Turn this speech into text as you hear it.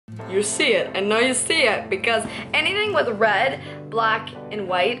You see it. I know you see it because anything with red, black, and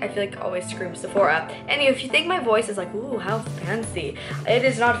white, I feel like always screams Sephora. Anyway, if you think my voice is like, ooh, how fancy. It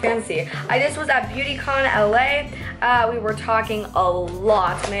is not fancy. I just was at BeautyCon LA. We were talking a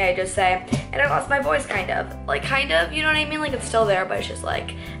lot, may I just say. And I lost my voice kind of. Like, kind of, you know what I mean? Like, it's still there, but it's just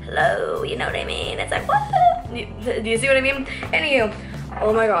like, hello, you know what I mean? It's like, what? Do you see what I mean? Anywho,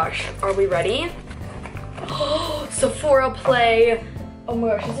 oh my gosh, are we ready? Oh, Sephora Play. Oh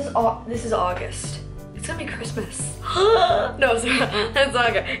my gosh, this is August. It's gonna be Christmas. No, it's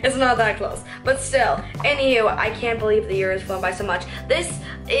not good. It's not that close. But still, anywho, I can't believe the year has flown by so much. This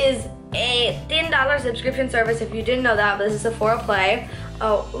is a $10 subscription service if you didn't know that, but this is Sephora Play.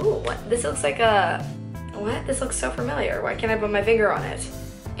 Oh, ooh, what? This looks like a, what? This looks so familiar. Why can't I put my finger on it?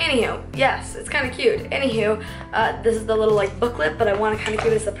 Anywho, yes, it's kind of cute. Anywho, this is the little like booklet, but I want to kind of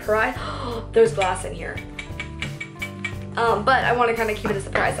keep it a surprise. There's glass in here. But I want to kind of keep it a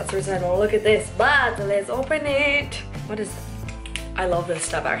surprise. That's the reason I don't look at this. But let's open it. What is this? I love this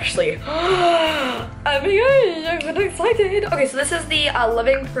stuff actually. Oh my gosh, I'm so excited. Okay, so this is the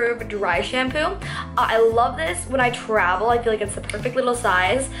Living Proof Dry Shampoo. I love this. When I travel, I feel like it's the perfect little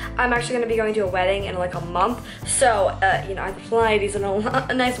size. I'm actually going to be going to a wedding in like a month. So, you know, I apply these in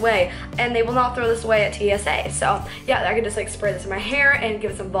a nice way. And they will not throw this away at TSA. So, yeah, I can just like spray this in my hair and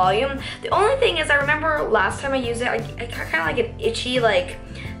give it some volume. The only thing is I remember last time I used it, I got kind of like an itchy like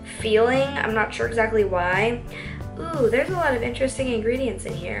feeling. I'm not sure exactly why. Ooh, there's a lot of interesting ingredients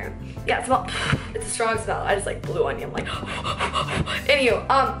in here. Yeah, it's a strong smell. I just like blew on you. I'm like,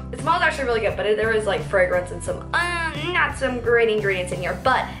 anywho, it smells actually really good, but there is like fragrance and some, not some great ingredients in here,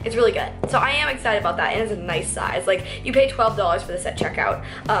 but it's really good. So I am excited about that, and it's a nice size. Like, you pay $12 for this at checkout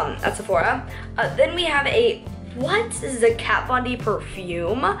at Sephora. Then we have what? This is a Kat Von D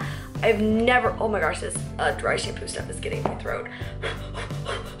perfume. I've never, oh my gosh, this dry shampoo stuff is getting my throat.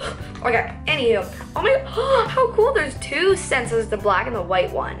 Okay, anywho, oh my, how cool, there's two scents, there's the black and the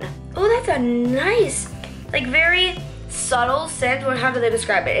white one. Oh, that's a nice, like very subtle scent. How do they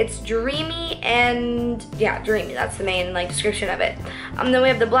describe it? It's dreamy and, yeah, dreamy, that's the main like description of it. Then we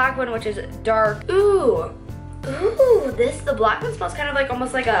have the black one, which is dark. Ooh, the black one smells kind of like,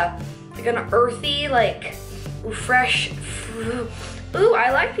 almost like an earthy, like fresh, ooh,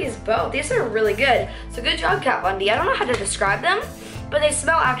 I like these both. These are really good. So good job, Kat Von D. I don't know how to describe them, but they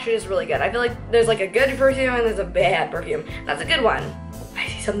smell actually just really good. I feel like there's like a good perfume and there's a bad perfume. That's a good one. I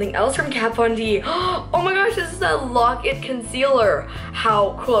see something else from Kat Von D. Oh my gosh, this is a Lock It Concealer.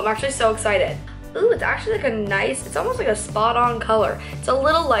 How cool, I'm actually so excited. Ooh, it's actually like a nice, it's almost like a spot on color. It's a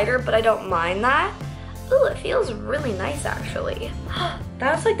little lighter, but I don't mind that. Ooh, it feels really nice actually.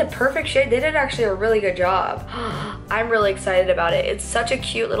 That was like the perfect shade. They did actually a really good job. I'm really excited about it. It's such a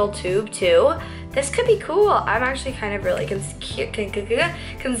cute little tube too. This could be cool. I'm actually kind of really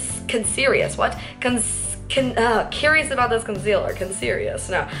curious about this concealer. Serious,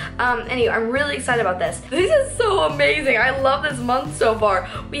 no. Anyway, I'm really excited about this. This is so amazing. I love this month so far.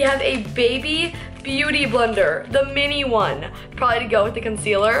 We have a baby beauty blender, the mini one, probably to go with the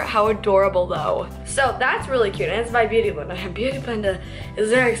concealer. How adorable though. So that's really cute, and it's by Beauty Blender. Beauty Blender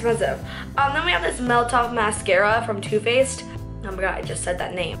is very expensive. Then we have this Melt Off mascara from Too Faced. Oh my god, I just said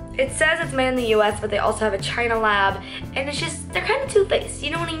that name. It says it's made in the US, but they also have a China lab, and it's just, they're kind of two-faced,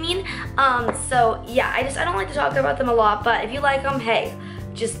 you know what I mean? So yeah, I don't like to talk about them a lot, but if you like them, hey,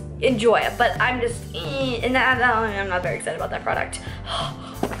 just enjoy it. But I'm just, and I'm not very excited about that product.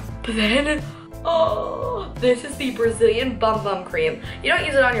 But then, oh, this is the Brazilian Bum Bum Cream. You don't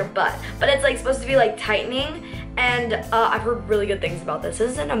use it on your butt, but it's like supposed to be like tightening, and I've heard really good things about this.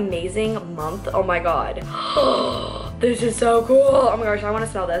 This is an amazing month, oh my god. This is so cool. Oh my gosh, I want to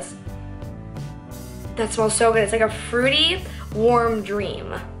smell this. That smells so good. It's like a fruity, warm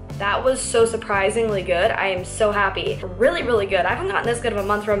dream. That was so surprisingly good. I am so happy. Really, really good. I haven't gotten this good of a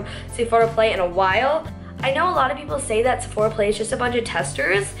month from Sephora Play in a while. I know a lot of people say that Sephora Play is just a bunch of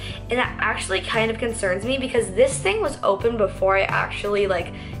testers, and that actually kind of concerns me because this thing was open before I actually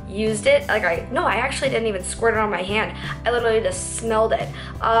like used it. Like I actually didn't even squirt it on my hand. I literally just smelled it.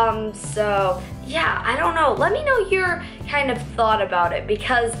 So yeah, I don't know. Let me know your kind of thought about it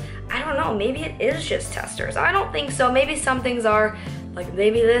because I don't know, maybe it is just testers. I don't think so. Maybe some things are, like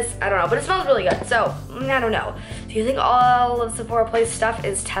maybe this, I don't know, but it smells really good. So I don't know. Do you think all of Sephora Play's stuff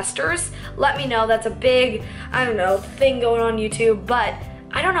is testers? Let me know. That's a big, I don't know, thing going on YouTube, but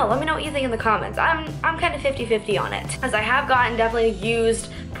I don't know. Let me know what you think in the comments. I'm kind of 50-50 on it, as I have gotten definitely used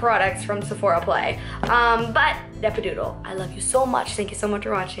products from Sephora Play. But Depadoodle, I love you so much. Thank you so much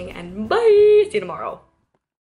for watching, and bye. See you tomorrow.